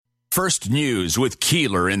First News with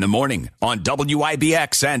Keeler in the morning on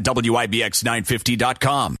WIBX and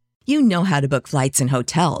WIBX950.com. You know how to book flights and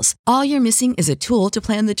hotels. All you're missing is a tool to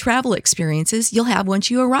plan the travel experiences you'll have once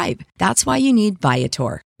you arrive. That's why you need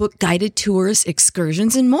Viator. Book guided tours,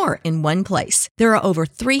 excursions, and more in one place. There are over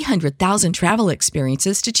 300,000 travel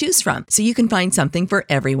experiences to choose from, so you can find something for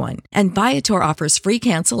everyone. And Viator offers free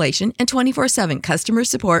cancellation and 24/7 customer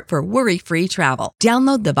support for worry-free travel.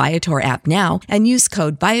 Download the Viator app now and use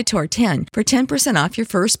code Viator10 for 10% off your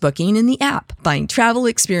first booking in the app. Find travel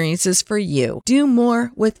experiences for you. Do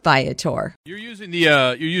more with Viator. You're using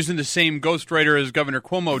the same ghostwriter as Governor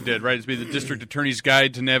Cuomo did, right? It's be the District Attorney's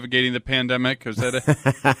Guide to Navigating the Pandemic. Is that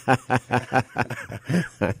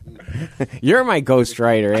You're my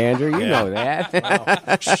ghostwriter, Andrew. You know that.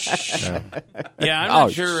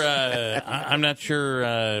 Yeah, I'm not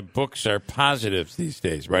sure books are positives these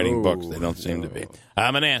days. Writing books, they don't seem to be.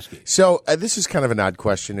 I'm going to ask you. So this is kind of an odd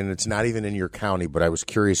question, and it's not even in your county, but I was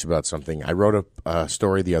curious about something. I wrote a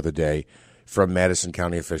story the other day from Madison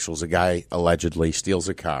County officials. A guy allegedly steals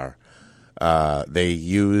a car. They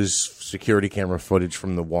use security camera footage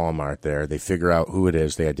from the Walmart there. They figure out who it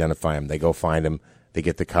is. They identify him. They go find him. They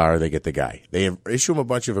get the car. They get the guy. They issue him a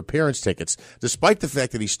bunch of appearance tickets, despite the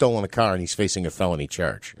fact that he's stolen a car and he's facing a felony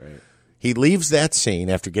charge. Right. He leaves that scene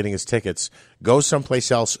after getting his tickets, goes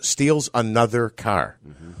someplace else, steals another car.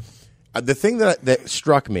 Mm-hmm. The thing that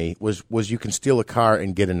struck me was you can steal a car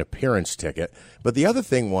and get an appearance ticket. But the other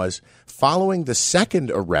thing was, following the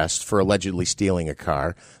second arrest for allegedly stealing a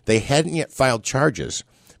car, they hadn't yet filed charges.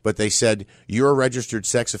 But they said, you're a registered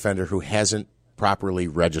sex offender who hasn't properly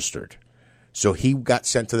registered. So he got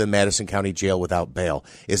sent to the Madison County Jail without bail.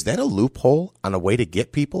 Is that a loophole on a way to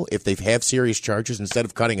get people, if they have serious charges, instead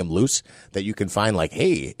of cutting them loose, that you can find like,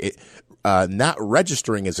 hey, not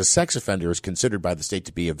registering as a sex offender is considered by the state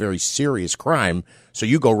to be a very serious crime, so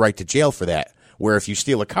you go right to jail for that. Where if you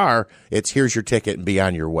steal a car, it's here's your ticket and be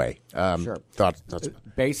on your way. Sure. Thoughts?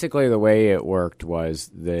 Basically, the way it worked was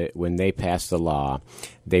that when they passed the law,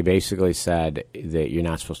 they basically said that you're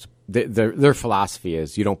not supposed to. Their philosophy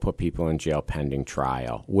is you don't put people in jail pending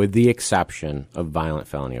trial, with the exception of violent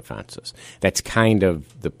felony offenses. That's kind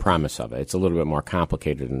of the premise of it. It's a little bit more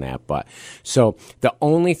complicated than that. But so the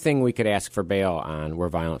only thing we could ask for bail on were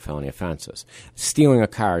violent felony offenses. Stealing a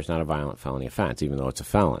car is not a violent felony offense, even though it's a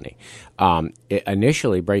felony.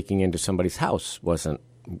 Initially, breaking into somebody's house wasn't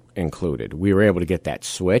included. We were able to get that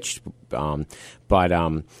switched,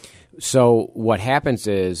 so what happens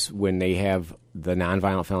is when they have the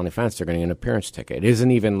nonviolent felony offense, they're going to get an appearance ticket. It isn't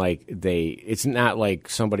even like it's not like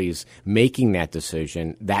somebody's making that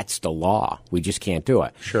decision. That's the law. We just can't do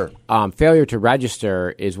it. Sure. Failure to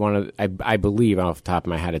register is one of, I believe off the top of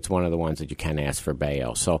my head, it's one of the ones that you can ask for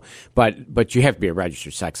bail. So, but you have to be a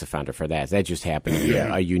registered sex offender for that. That just happened to be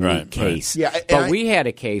a unique case. Right. Yeah, but we had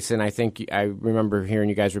a case, and I think I remember hearing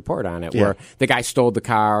you guys report on it, where the guy stole the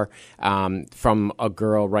car from a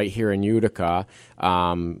girl right here in Utica.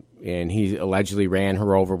 And he allegedly ran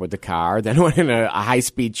her over with the car, then went in a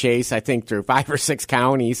high-speed chase, I think, through 5 or 6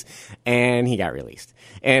 counties, and he got released.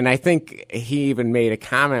 And I think he even made a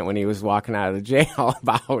comment when he was walking out of the jail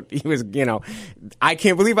about, he was, I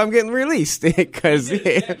can't believe I'm getting released, because,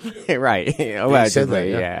 right,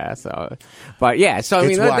 allegedly, yeah. So, but yeah, so I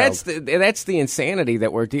mean, that's the insanity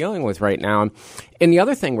that we're dealing with right now. And the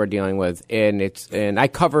other thing we're dealing with, and I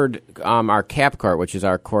covered our CAP court, which is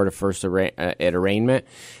our court of first at arraignment,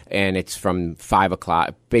 and it's from 5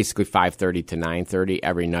 o'clock, basically 5:30 to 9:30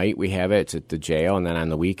 every night. We have it. It's at the jail, and then on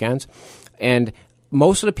the weekends. And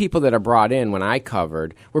most of the people that are brought in, when I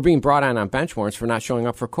covered, were being brought on bench warrants for not showing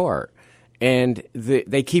up for court. And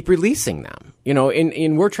they keep releasing them,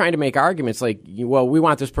 and we're trying to make arguments like, well, we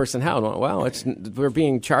want this person held. Well, we're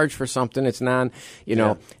being charged for something. It's it's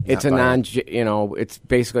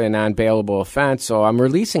basically a non-bailable offense. So I'm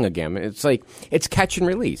releasing again. It's like, it's catch and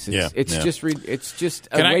release. It's just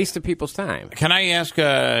a waste of people's time. Can I ask, do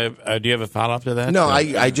you have a follow-up to that? No,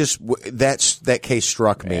 that case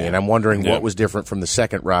struck me, and I'm wondering what was different from the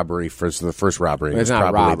second robbery versus the first robbery. It's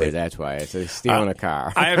not robbery, that's why. It's stealing a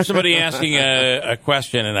car. I have somebody asking a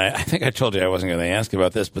question, and I think I told you I wasn't going to ask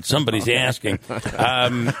about this, but somebody's asking,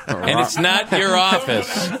 and it's not your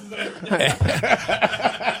office.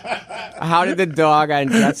 How did the dog on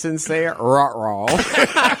Jetsons say it? Ruh-roh.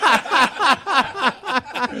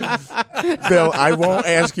 Bill, I won't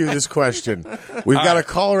ask you this question. We've got a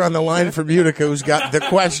caller on the line from Utica who's got the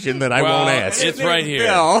question that I won't ask. It's right here.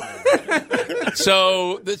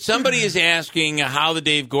 So somebody is asking how the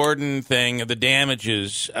Dave Gordon thing, the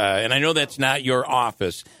damages, and I know that's not your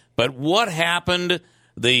office, but what happened?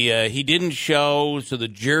 He didn't show, so the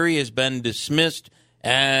jury has been dismissed,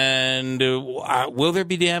 And will there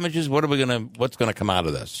be damages? What's gonna come out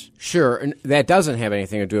of this? Sure, and that doesn't have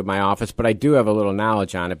anything to do with my office, but I do have a little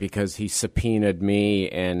knowledge on it because he subpoenaed me,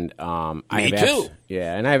 and Me too.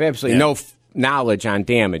 And I have absolutely no knowledge on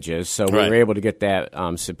damages, so we were able to get that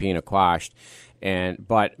subpoena quashed.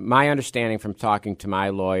 But my understanding from talking to my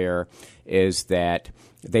lawyer is that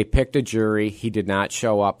they picked a jury. He did not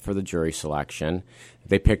show up for the jury selection.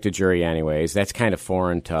 They picked a jury anyways. That's kind of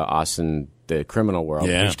foreign to us in the criminal world.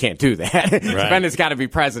 Yeah. You can't do that. Defendant's got to be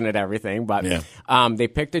present at everything. But they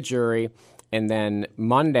picked a jury, and then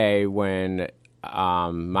Monday when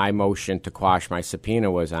my motion to quash my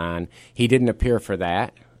subpoena was on, he didn't appear for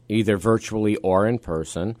that, either virtually or in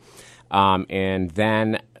person. And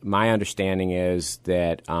then my understanding is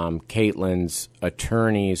that Caitlin's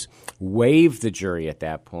attorneys waived the jury at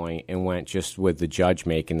that point and went just with the judge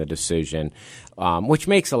making the decision, which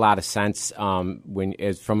makes a lot of sense from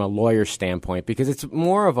a lawyer's standpoint, because it's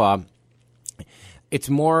more of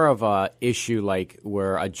a issue like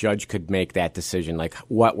where a judge could make that decision, like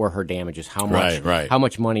what were her damages, how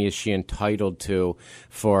much money is she entitled to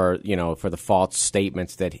for the false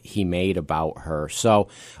statements that he made about her. So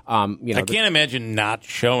I can't imagine not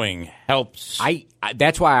showing helps.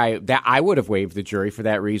 That's why I would have waived the jury for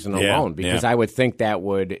that reason alone, because I would think that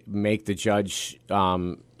would make the judge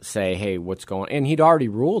say, hey, what's going on? And he'd already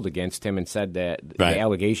ruled against him and said that the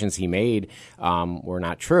allegations he made were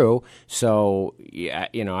not true. So,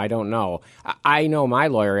 I don't know. I know my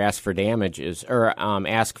lawyer asked for damages or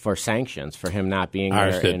asked for sanctions for him not being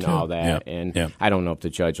there and all that. I don't know if the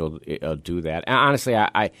judge will do that. And honestly,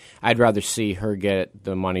 I'd rather see her get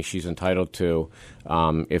the money she's entitled to.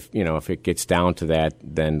 If it gets down to that,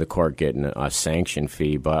 then the court getting a sanction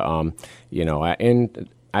fee. But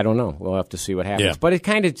I don't know. We'll have to see what happens. Yeah. But it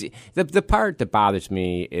kind of the part that bothers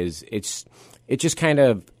me is it just kind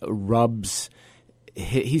of rubs.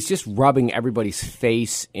 He's just rubbing everybody's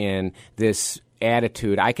face in this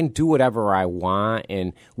attitude. I can do whatever I want,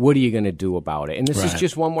 and what are you going to do about it? And this is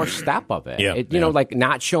just one more step of it. Like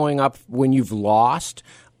not showing up when you've lost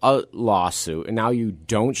a lawsuit, and now you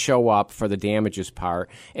don't show up for the damages part,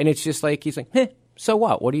 and it's just like he's like, so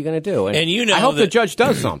what? What are you going to do? And I hope the judge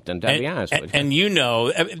does something, to be honest with you.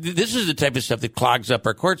 And this is the type of stuff that clogs up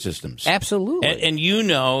our court systems. Absolutely. And you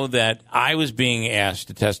know that I was being asked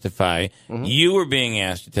to testify. Mm-hmm. You were being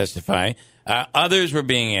asked to testify. Others were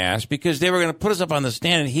being asked because they were going to put us up on the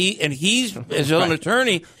stand. And he's his own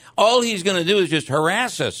attorney. All he's going to do is just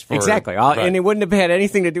harass us. Exactly. And it wouldn't have had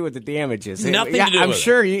anything to do with the damages. Nothing to do with it. I'm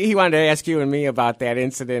sure he wanted to ask you and me about that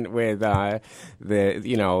incident with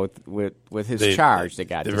with his charge that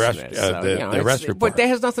got dismissed. The arrest report. But that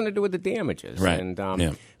has nothing to do with the damages. Right. And,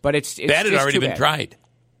 But it's that had already been tried.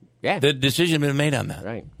 Yeah. The decision had been made on that.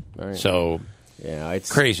 Right. So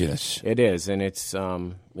it's craziness. It is, and it's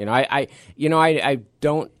I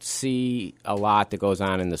don't see a lot that goes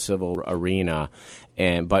on in the civil arena.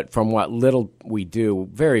 But from what little we do,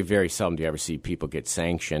 very, very seldom do you ever see people get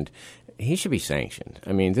sanctioned. He should be sanctioned.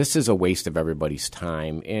 I mean, this is a waste of everybody's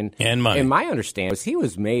time. And money. And my understanding was he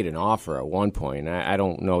was made an offer at one point. I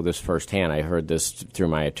don't know this firsthand. I heard this through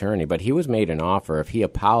my attorney. But he was made an offer if he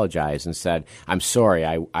apologized and said, I'm sorry,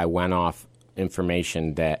 I went off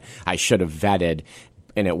information that I should have vetted,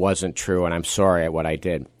 and it wasn't true, and I'm sorry at what I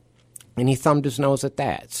did. And he thumbed his nose at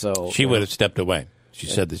that. So she would have stepped away. She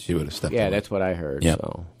said that she would have stepped away. Yeah, that's what I heard. Yep.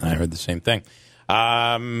 So. I heard the same thing.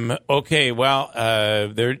 Okay, well,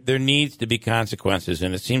 there needs to be consequences,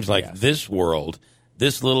 and it seems like this world,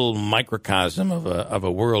 this little microcosm of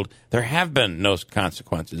a world, there have been no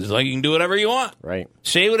consequences. It's like you can do whatever you want. Right.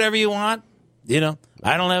 Say whatever you want.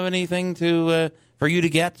 I don't have anything for you to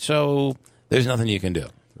get, so there's nothing you can do.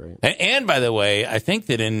 Right. And by the way, I think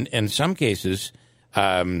that in some cases,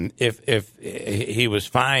 if he was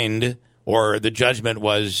fined or the judgment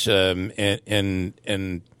was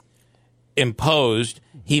imposed,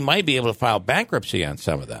 he might be able to file bankruptcy on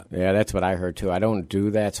some of that. Yeah, that's what I heard too. I don't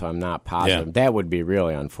do that, so I'm not positive. Yeah. That would be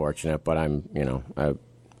really unfortunate, but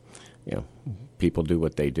people do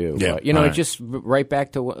what they do. Yeah, But, it just right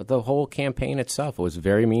back to the whole campaign itself. It was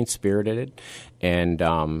very mean-spirited and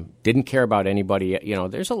didn't care about anybody.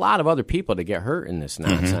 There's a lot of other people that get hurt in this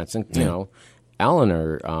nonsense. Mm-hmm. And,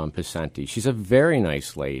 Eleanor Pacenti, she's a very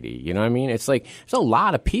nice lady. You know what I mean? It's like there's a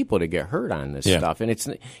lot of people to get hurt on this stuff. And it's,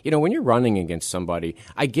 when you're running against somebody,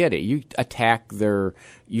 I get it. You attack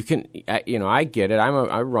you can, I get it.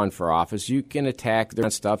 I run for office. You can attack their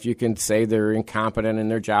stuff. You can say they're incompetent in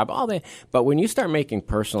their job, all that. But when you start making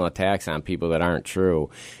personal attacks on people that aren't true,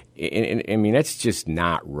 I mean, that's just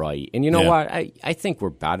not right. And you know what? I think we're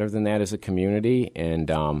better than that as a community. And,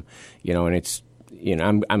 and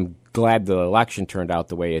I'm glad the election turned out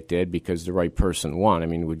the way it did because the right person won. I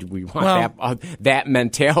mean, would we want that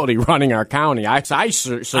mentality running our county? I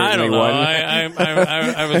certainly I don't know. wouldn't.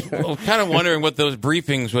 I was kind of wondering what those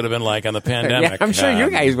briefings would have been like on the pandemic. Yeah, I'm sure you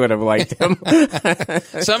guys would have liked them.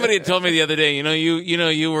 Somebody had told me the other day,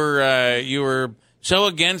 you were so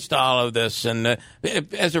against all of this, and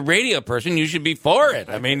as a radio person, you should be for it.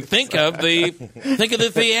 I mean, think of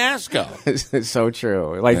the fiasco. It's so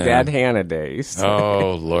true, like Bad Hannah days.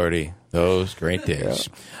 Oh Lordy, those great days.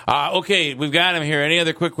 Okay, we've got him here. Any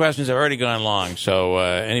other quick questions? I've already gone long. So,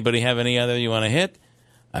 anybody have any other you want to hit?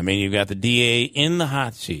 I mean, you've got the DA in the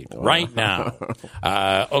hot seat right now.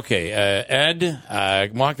 Ed,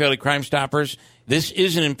 Mohawk Valley Crime Stoppers. This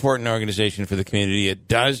is an important organization for the community. It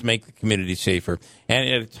does make the community safer. And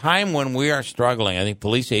at a time when we are struggling, I think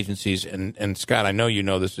police agencies, and Scott, I know you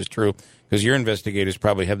know this is true because your investigators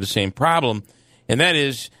probably have the same problem, and that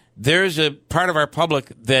is there's a part of our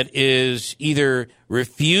public that is either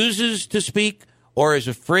refuses to speak or is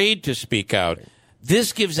afraid to speak out.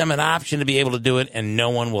 This gives them an option to be able to do it, and no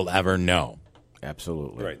one will ever know.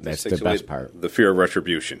 Absolutely. Right. That's the best part. The fear of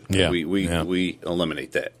retribution. Yeah. We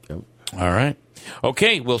eliminate that. Yep. All right.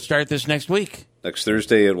 Okay, we'll start this next week. Next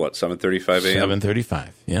Thursday at 7:35 a.m.? 7:35,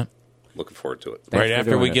 yeah. Looking forward to it. Right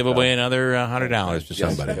after we give away another $100 to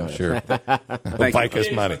somebody, I'm sure. They'll bike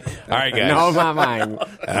us money. All right, guys. No, not mine.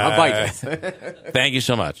 I'll bike it. Thank you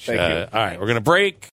so much. Thank you. All right, we're going to break.